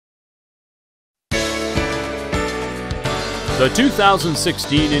The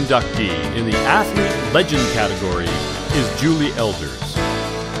 2016 inductee in the Athlete Legend category is Julie Elders.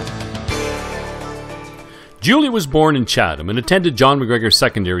 Julie was born in Chatham and attended John McGregor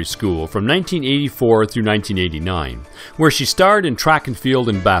Secondary School from 1984 through 1989, where she starred in track and field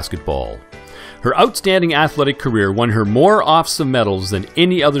and basketball. Her outstanding athletic career won her more OFSAA medals than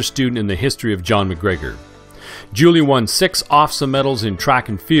any other student in the history of John McGregor. Julie won 6 OFSAA medals in track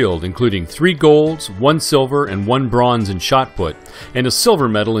and field, including 3 golds, 1 silver, and 1 bronze in shot put, and a silver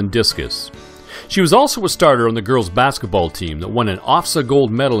medal in discus. She was also a starter on the girls' basketball team that won an OFSAA gold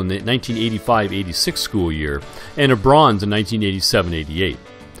medal in the 1985-86 school year and a bronze in 1987-88.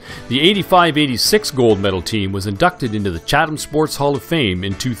 The 85-86 gold medal team was inducted into the Chatham Sports Hall of Fame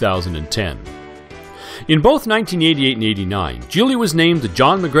in 2010. In both 1988 and 89, Julie was named the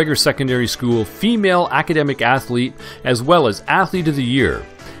John McGregor Secondary School Female Academic Athlete as well as Athlete of the Year,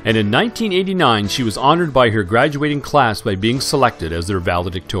 and in 1989 she was honored by her graduating class by being selected as their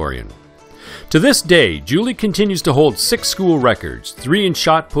valedictorian. To this day, Julie continues to hold 6 school records, 3 in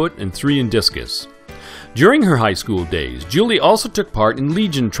shot put and 3 in discus. During her high school days, Julie also took part in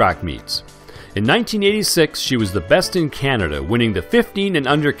Legion track meets. In 1986, she was the best in Canada, winning the 15 and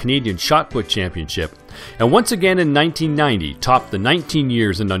under Canadian shot put championship, and once again in 1990 topped the 19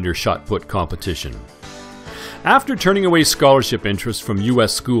 years and under shot put competition. After turning away scholarship interest from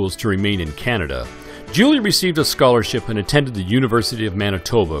U.S. schools to remain in Canada, Julie received a scholarship and attended the University of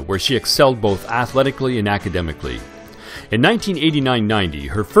Manitoba, where she excelled both athletically and academically. In 1989-90,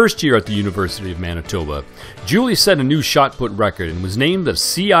 her first year at the University of Manitoba, Julie set a new shot put record and was named the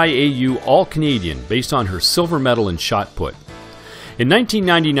CIAU All-Canadian based on her silver medal in shot put. In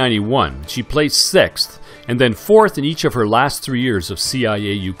 1990-91, she placed 6th and then 4th in each of her last 3 years of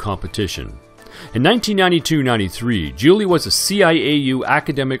CIAU competition. In 1992-93, Julie was a CIAU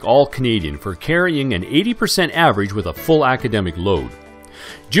Academic All-Canadian for carrying an 80% average with a full academic load.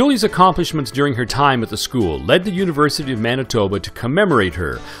 Julie's accomplishments during her time at the school led the University of Manitoba to commemorate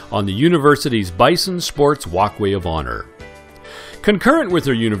her on the university's Bison Sports Walkway of Honor. Concurrent with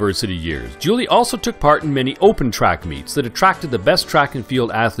her university years, Julie also took part in many open track meets that attracted the best track and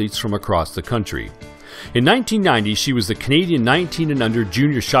field athletes from across the country. In 1990, she was the Canadian 19 and under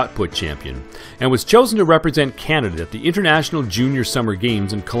junior shot put champion and was chosen to represent Canada at the International Junior Summer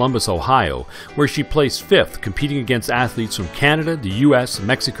Games in Columbus, Ohio, where she placed 5th, competing against athletes from Canada, the US,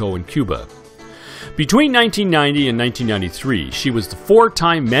 Mexico, and Cuba. Between 1990 and 1993, she was the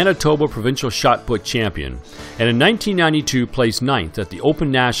 4-time Manitoba Provincial Shot Put champion, and in 1992 placed 9th at the Open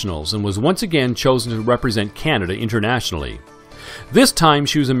Nationals and was once again chosen to represent Canada internationally. This time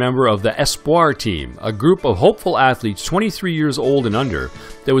she was a member of the Espoir team, a group of hopeful athletes 23 years old and under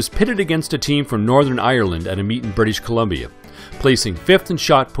that was pitted against a team from Northern Ireland at a meet in British Columbia, placing 5th in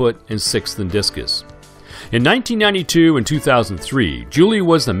shot put and 6th in discus. In 1992 and 2003, Julie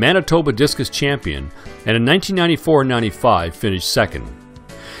was the Manitoba Discus champion, and in 1994-95 finished 2nd.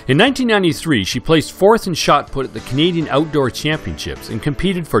 In 1993, she placed 4th in shot put at the Canadian Outdoor Championships and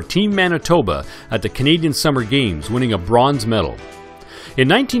competed for Team Manitoba at the Canadian Summer Games, winning a bronze medal. In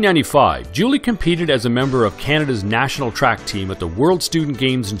 1995, Julie competed as a member of Canada's national track team at the World Student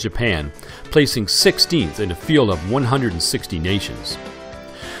Games in Japan, placing 16th in a field of 160 nations.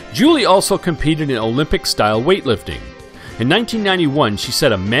 Julie also competed in Olympic-style weightlifting. In 1991, she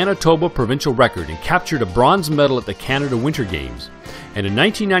set a Manitoba provincial record and captured a bronze medal at the Canada Winter Games, and in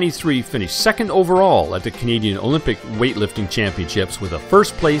 1993 finished 2nd overall at the Canadian Olympic Weightlifting Championships with a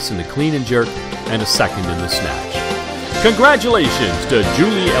 1st place in the clean and jerk and a 2nd in the snatch. Congratulations to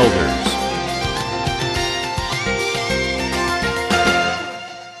Julie Elders!